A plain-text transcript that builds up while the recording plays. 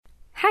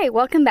Hi,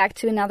 welcome back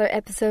to another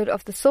episode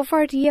of the So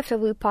Far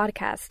DFW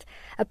podcast,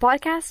 a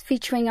podcast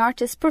featuring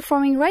artists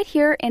performing right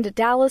here in the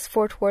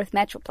Dallas-Fort Worth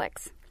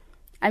Metroplex.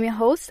 I'm your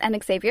host, Anna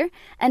Xavier,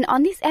 and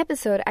on this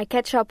episode I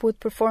catch up with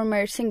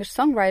performer,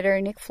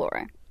 singer-songwriter Nick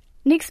Flora.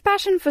 Nick's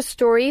passion for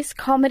stories,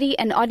 comedy,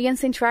 and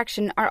audience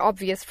interaction are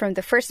obvious from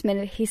the first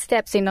minute he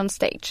steps in on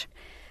stage.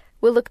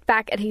 We looked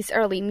back at his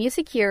early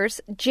music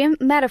years, gym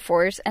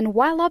metaphors, and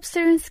why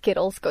lobster and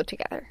Skittles go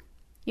together.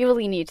 You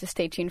really need to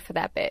stay tuned for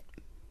that bit.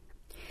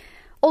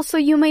 Also,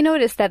 you may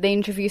notice that the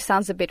interview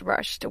sounds a bit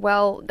rushed.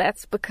 Well,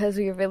 that's because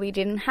we really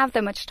didn't have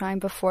that much time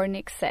before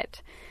Nick's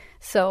set.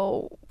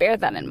 So bear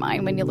that in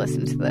mind when you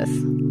listen to this.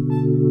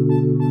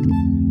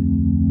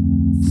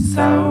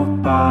 So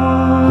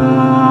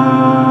Far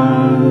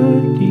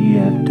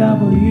DFW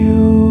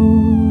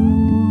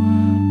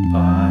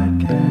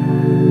Podcast.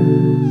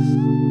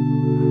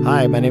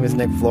 Hi, my name is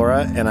Nick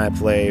Flora, and I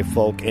play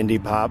folk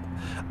indie pop.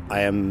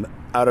 I am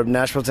out of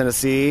Nashville,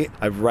 Tennessee.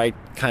 I write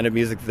kind of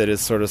music that is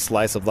sort of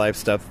slice of life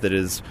stuff that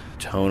is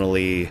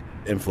tonally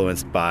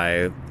influenced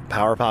by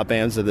power pop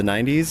bands of the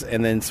 90s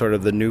and then sort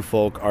of the new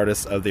folk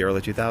artists of the early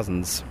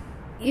 2000s.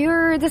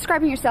 You're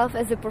describing yourself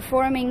as a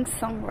performing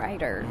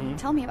songwriter. Mm-hmm.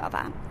 Tell me about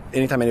that.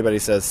 Anytime anybody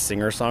says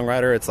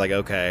singer-songwriter, it's like,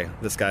 okay,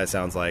 this guy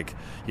sounds like,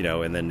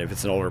 and then if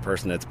it's an older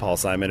person, it's Paul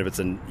Simon. If it's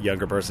a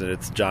younger person,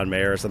 it's John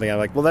Mayer or something. I'm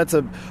like, well, that's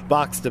a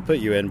box to put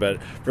you in.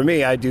 But for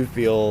me, I do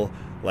feel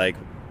like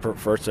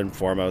first and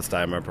foremost,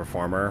 I'm a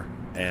performer,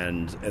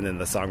 and then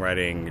the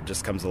songwriting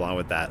just comes along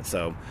with that.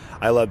 So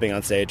I love being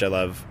on stage. I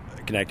love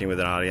connecting with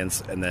an audience,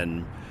 and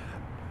then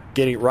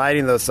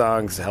writing those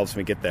songs helps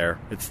me get there.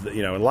 It's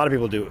a lot of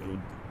people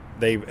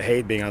they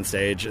hate being on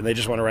stage, and they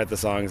just want to write the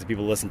songs, and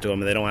people listen to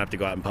them, and they don't have to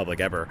go out in public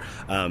ever.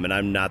 And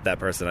I'm not that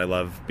person. I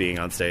love being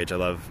on stage. I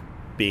love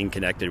being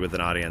connected with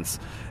an audience,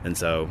 and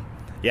so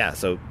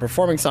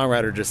performing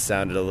songwriter just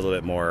sounded a little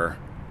bit more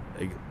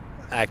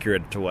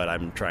accurate to what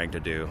I'm trying to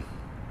do.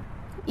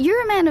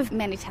 You're a man of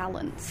many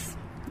talents,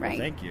 right?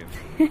 Well, thank you.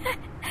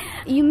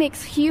 You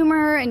mix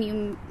humor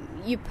and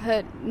you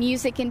put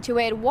music into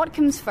it. What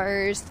comes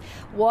first?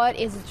 What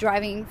is the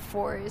driving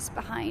force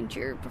behind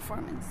your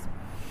performance?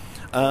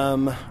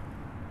 A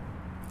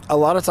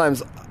lot of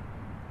times,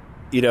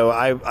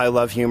 I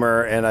love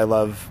humor and I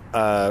love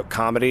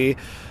comedy,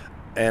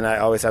 and I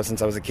always have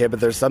since I was a kid. But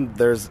there's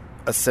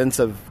a sense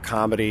of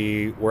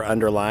comedy where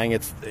underlying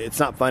it's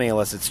not funny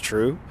unless it's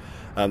true.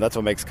 That's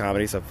what makes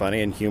comedy so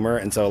funny, and humor.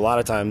 And so a lot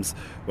of times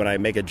when I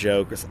make a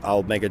joke,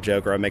 I'll make a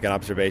joke or I'll make an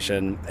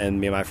observation,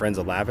 and me and my friends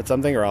will laugh at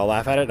something, or I'll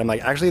laugh at it. And I'm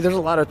like, actually, there's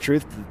a lot of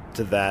truth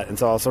to that. And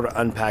so I'll sort of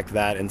unpack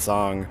that in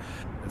song.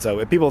 And so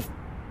if people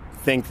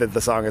think that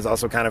the song is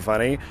also kind of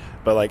funny,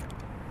 but like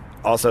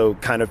also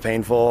kind of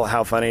painful,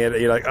 how funny it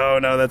is, you're like, oh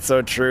no, that's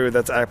so true.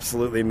 That's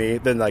absolutely me.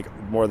 Then like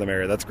more the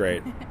merrier. That's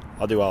great.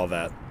 I'll do all of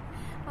that.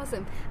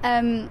 Awesome.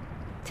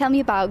 Tell me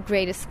about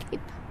Great Escape.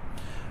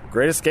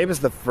 Great Escape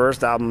is the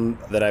first album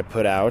that I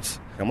put out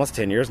almost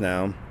 10 years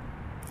now.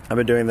 I've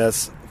been doing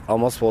this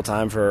almost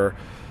full-time for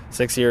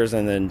 6 years,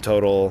 and then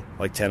total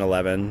like 10,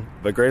 11.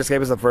 But Great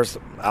Escape is the first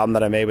album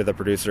that I made with a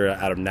producer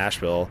out of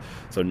Nashville.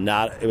 So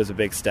it was a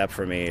big step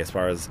for me as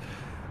far as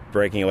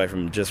breaking away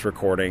from just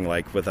recording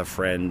like with a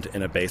friend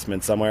in a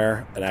basement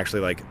somewhere and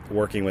actually like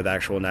working with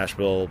actual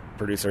Nashville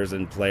producers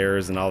and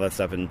players and all that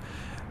stuff. And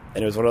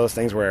it was one of those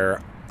things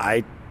where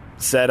I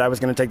said I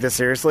was going to take this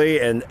seriously,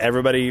 and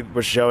everybody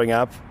was showing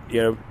up,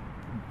 to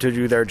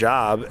do their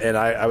job. And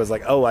I was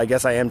like, oh, I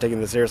guess I am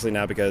taking this seriously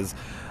now, because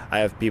I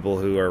have people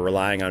who are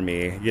relying on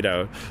me,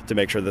 to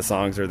make sure the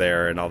songs are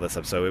there and all this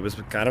stuff. So it was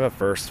kind of a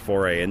first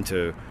foray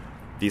into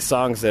these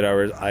songs that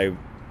I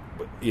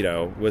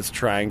was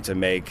trying to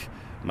make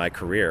my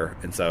career.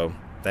 And so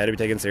that had to be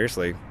taken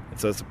seriously. And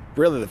so it's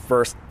really the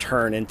first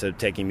turn into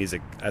taking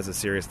music as a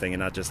serious thing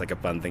and not just like a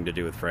fun thing to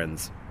do with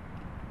friends.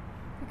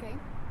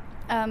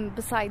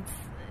 Besides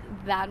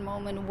that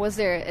moment, was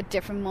there a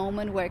different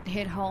moment where it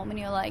hit home and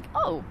you're like,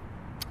 oh,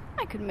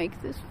 I could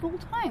make this full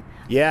time?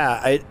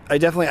 Yeah, I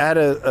definitely had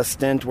a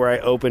stint where I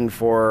opened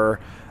for,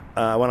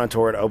 I went on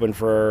tour to open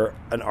for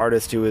an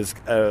artist who is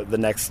the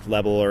next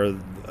level or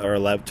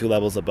 2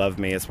 levels above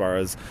me as far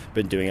as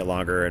been doing it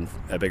longer and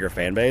a bigger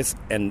fan base.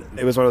 And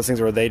it was one of those things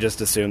where they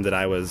just assumed that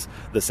I was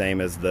the same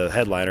as the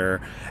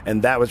headliner.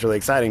 And that was really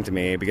exciting to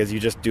me, because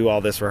you just do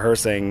all this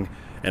rehearsing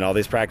and all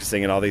these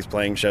practicing and all these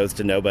playing shows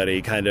to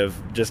nobody, kind of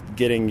just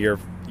getting your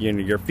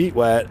feet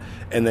wet,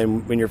 and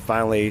then when you're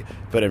finally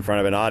put in front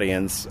of an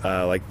audience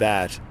like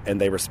that, and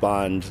they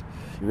respond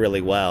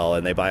really well,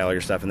 and they buy all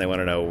your stuff, and they want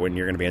to know when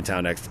you're going to be in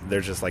town next,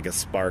 there's just like a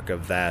spark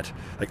of that,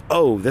 like,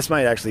 oh, this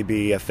might actually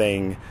be a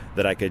thing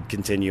that I could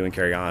continue and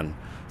carry on.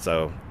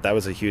 So that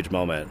was a huge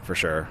moment for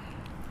sure.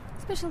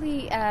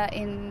 Especially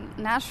in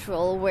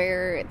Nashville,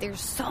 where there's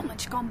so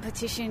much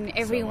competition.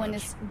 Everyone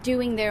is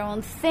doing their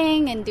own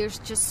thing, and there's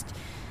just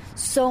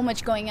so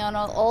much going on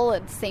all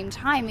at the same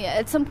time.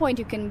 At some point,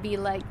 you can be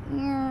like,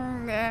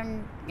 am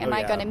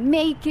I going to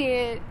make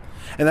it?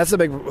 And that's the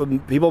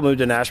big, people move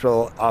to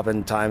Nashville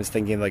oftentimes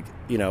thinking like,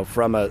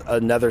 from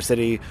another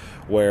city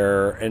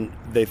and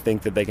they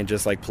think that they can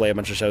just like play a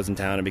bunch of shows in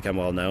town and become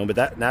well known.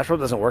 But Nashville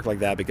doesn't work like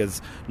that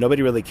because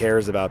nobody really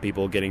cares about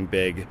people getting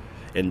big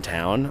in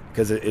town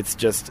because it's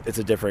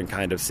a different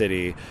kind of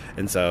city.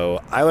 And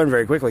so I learned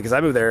very quickly because I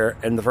moved there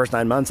in the first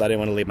 9 months. I didn't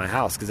want to leave my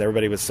house because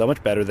everybody was so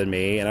much better than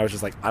me. And I was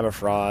just like, I'm a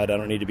fraud. I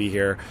don't need to be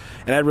here.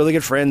 And I had really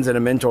good friends and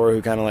a mentor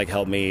who kind of like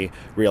helped me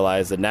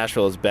realize that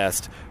Nashville is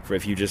best for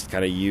if you just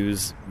kind of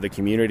use the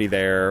community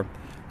there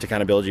to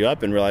kind of build you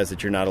up and realize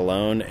that you're not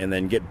alone, and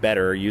then get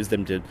better, use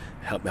them to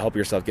help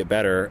yourself get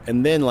better,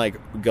 and then like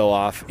go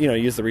off,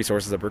 use the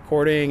resources of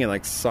recording and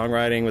like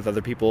songwriting with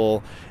other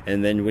people.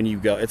 And then when you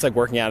go, it's like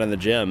working out in the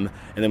gym,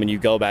 and then when you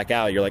go back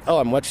out, you're like, oh,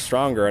 I'm much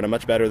stronger and I'm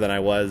much better than I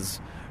was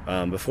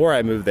before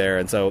I moved there.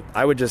 And so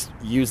I would just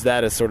use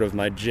that as sort of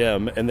my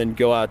gym and then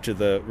go out to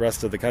the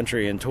rest of the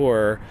country and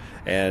tour.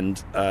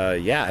 And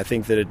I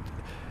think that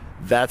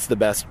that's the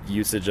best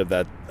usage of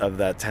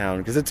that town,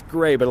 because it's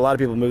great, but a lot of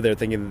people move there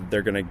thinking that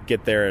they're going to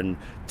get there and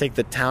take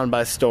the town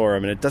by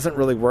storm, and it doesn't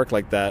really work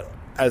like that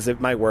as it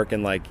might work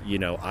in like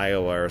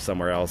Iowa or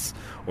somewhere else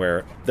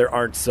where there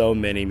aren't so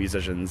many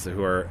musicians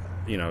who are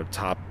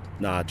top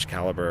notch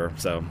caliber.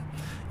 So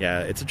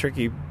it's a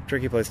tricky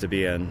place to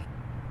be in.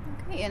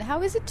 Okay, and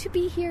how is it to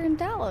be here in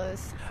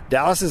Dallas?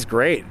 Dallas is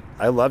great.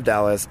 I love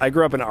Dallas. I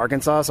grew up in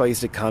Arkansas, so I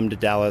used to come to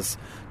Dallas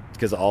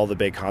because all the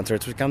big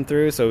concerts would come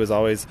through. So it was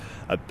always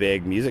a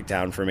big music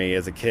town for me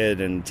as a kid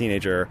and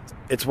teenager.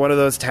 It's one of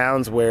those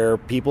towns where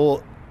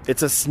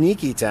it's a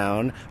sneaky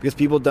town because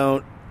people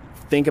don't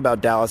think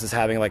about Dallas as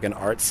having like an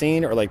art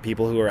scene, or like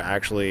people who are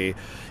actually,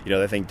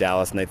 they think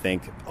Dallas and they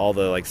think all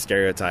the like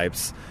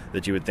stereotypes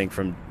that you would think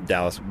from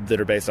Dallas that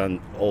are based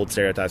on old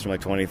stereotypes from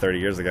like 20, 30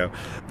 years ago.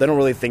 They don't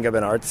really think of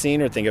an art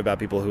scene or think about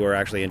people who are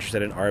actually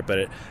interested in art, but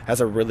it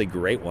has a really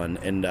great one.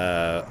 And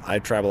I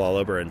travel all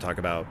over and talk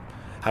about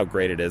how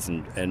great it is,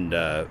 and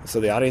so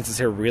the audiences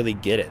here really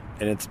get it,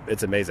 and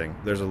it's amazing.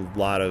 There's a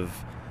lot of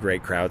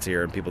great crowds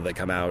here and people that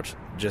come out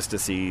just to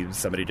see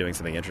somebody doing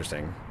something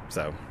interesting.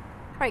 So, all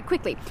right,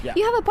 quickly, Yeah.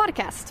 You have a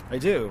podcast. I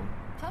do.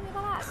 Tell me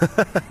about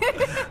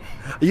that.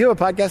 You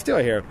have a podcast too,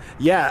 I hear.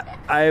 Yeah,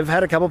 I've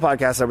had a couple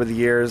podcasts over the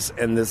years,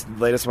 and this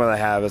latest one I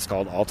have is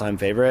called All Time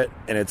Favorite,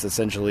 and it's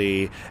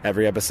essentially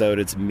every episode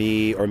it's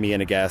me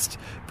and a guest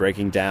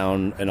breaking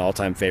down an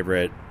all-time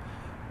favorite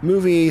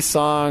movie,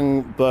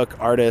 song, book,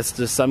 artist,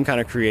 just some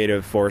kind of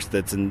creative force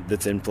that's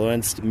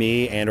influenced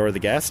me and or the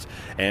guest,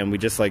 and we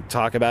just like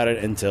talk about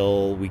it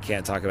until we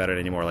can't talk about it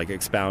anymore. Like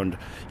expound,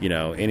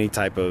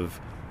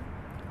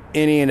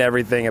 any and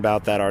everything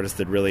about that artist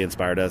that really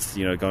inspired us,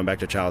 going back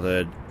to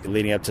childhood,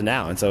 leading up to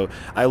now. And so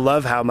I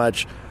love how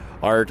much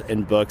art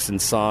and books and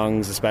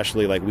songs,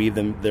 especially, like weave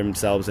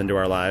themselves into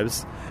our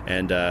lives,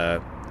 and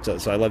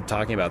so I love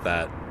talking about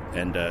that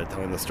and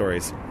telling the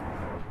stories.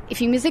 If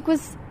your music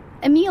was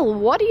a meal,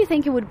 what do you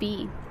think it would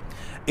be?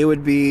 It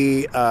would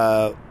be,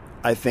 I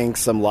think,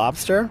 some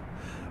lobster,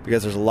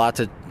 because there's a lot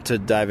to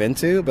dive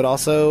into, but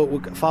also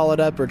followed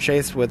up or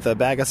chased with a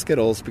bag of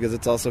Skittles, because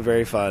it's also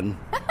very fun.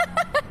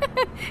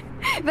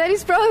 That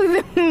is probably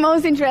the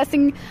most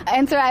interesting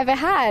answer I've ever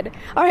had.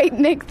 All right,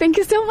 Nick, thank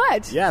you so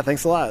much. Yeah,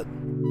 thanks a lot.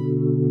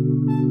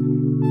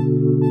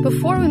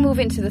 Before we move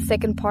into the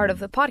second part of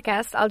the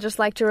podcast, I'll just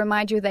like to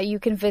remind you that you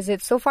can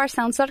visit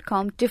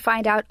sofarsounds.com to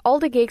find out all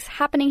the gigs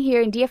happening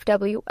here in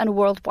DFW and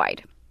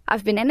worldwide.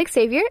 I've been Annick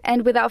Xavier,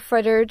 and without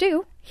further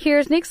ado,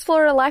 here's Nick's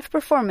Florida live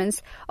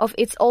performance of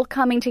It's All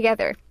Coming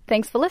Together.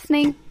 Thanks for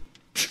listening.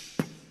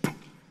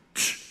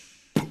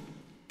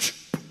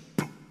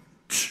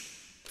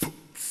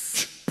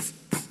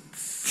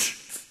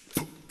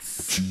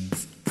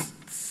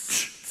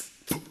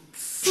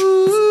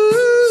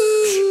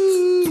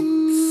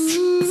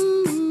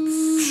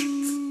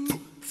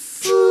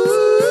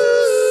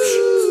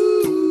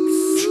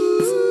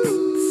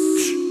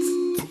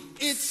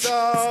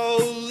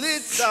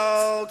 It's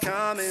all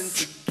coming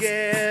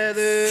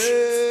together.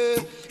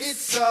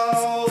 It's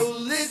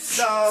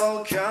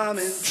all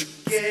coming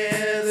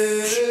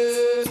together.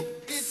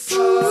 It's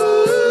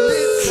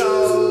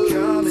all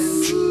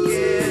coming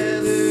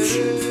together.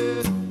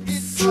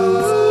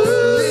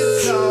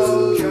 It's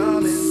all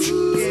coming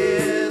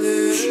together.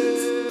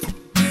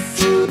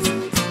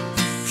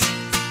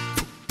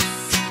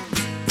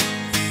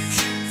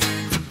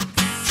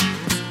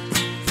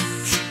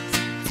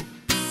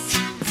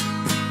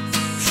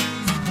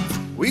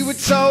 We were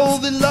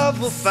told that love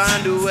will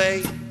find a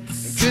way,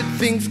 and good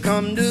things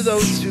come to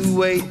those who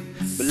wait.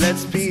 But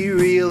let's be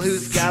real,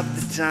 who's got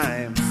the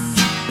time?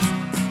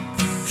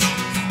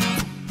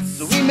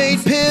 So we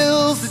made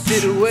pills that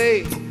did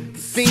away the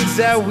things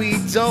that we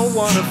don't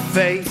want to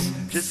face,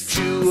 just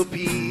to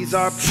appease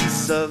our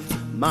peace of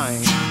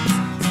mind.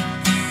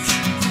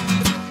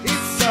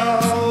 It's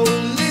all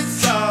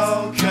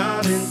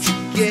coming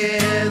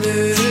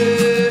together.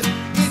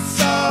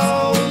 It's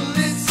all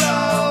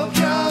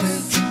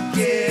coming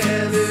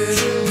together.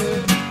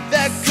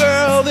 That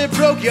girl that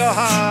broke your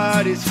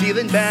heart is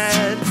feeling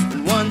bad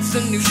and wants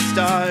a new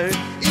start.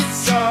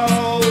 It's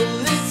all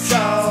it's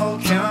all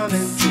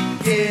coming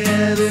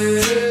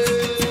together.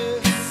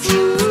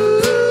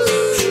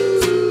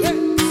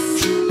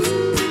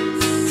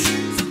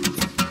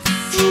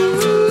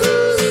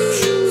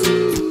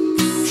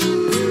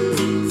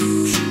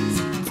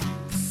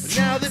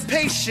 Now that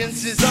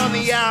patience is on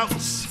the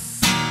outs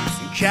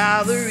and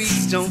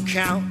calories don't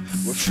count,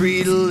 we're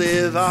free to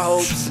live our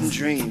hopes and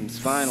dreams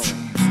finally.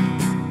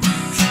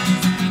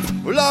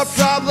 Well, our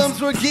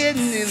problems were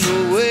getting in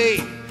the way,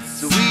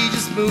 so we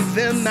just moved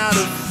them out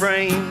of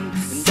frame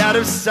and out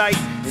of sight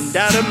and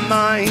out of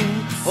mind.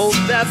 Hold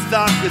that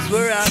thought, 'cause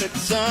we're out of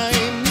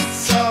time.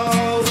 It's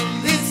all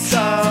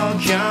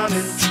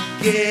coming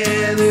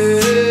together.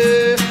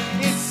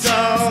 It's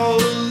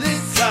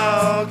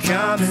all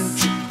coming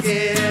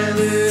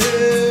together.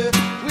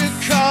 We're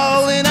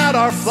calling out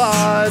our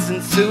flaws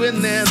and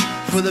suing them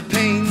for the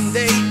pain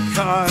they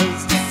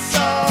caused. It's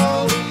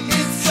all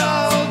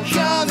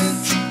coming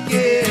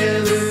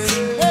together.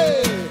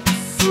 Hey.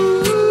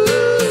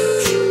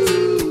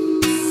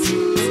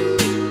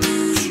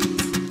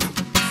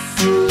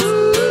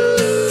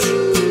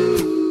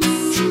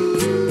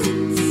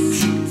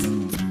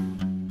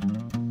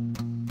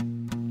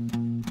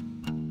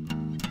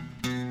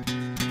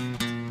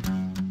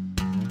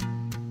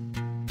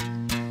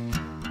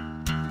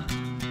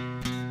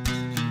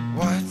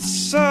 What's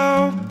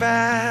so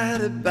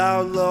bad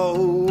about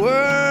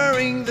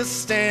lowering the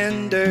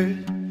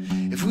standard?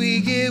 If we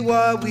get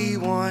what we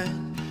want,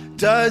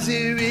 does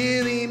it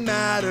really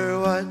matter?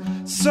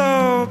 What's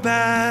so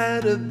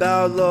bad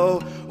about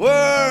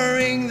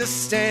lowering the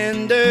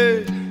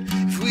standard?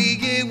 If we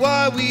get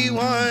what we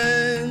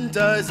want,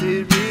 does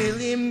it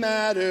really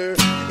matter?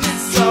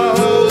 It's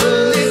all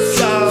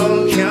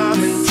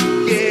coming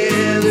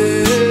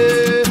together.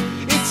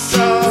 It's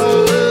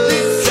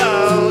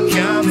all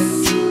coming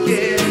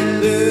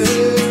together.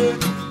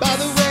 By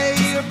the way,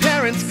 your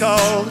parents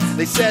called,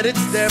 they said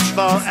it's their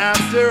fault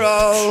after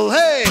all.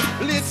 Hey,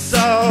 well, it's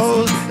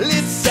all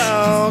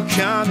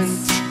coming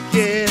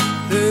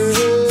together.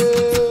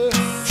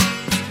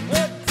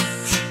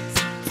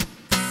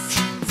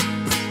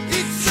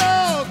 It's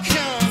all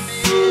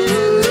coming.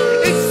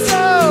 It's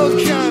all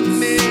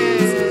coming.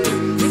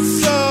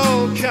 It's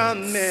all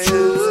coming.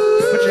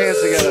 Put your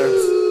hands together.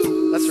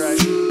 That's right.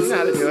 You know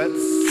how to do it.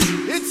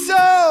 It's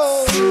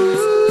all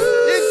coming.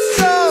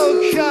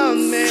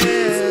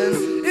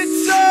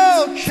 It's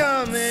all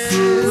coming.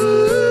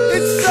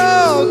 It's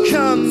all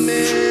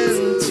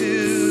coming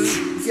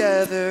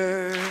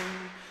together.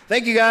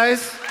 Thank you, guys.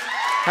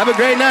 Have a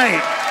great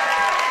night.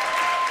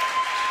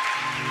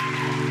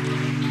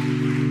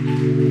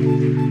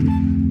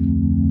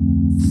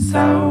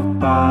 South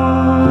by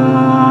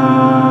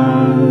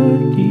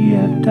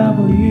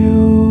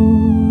DFW.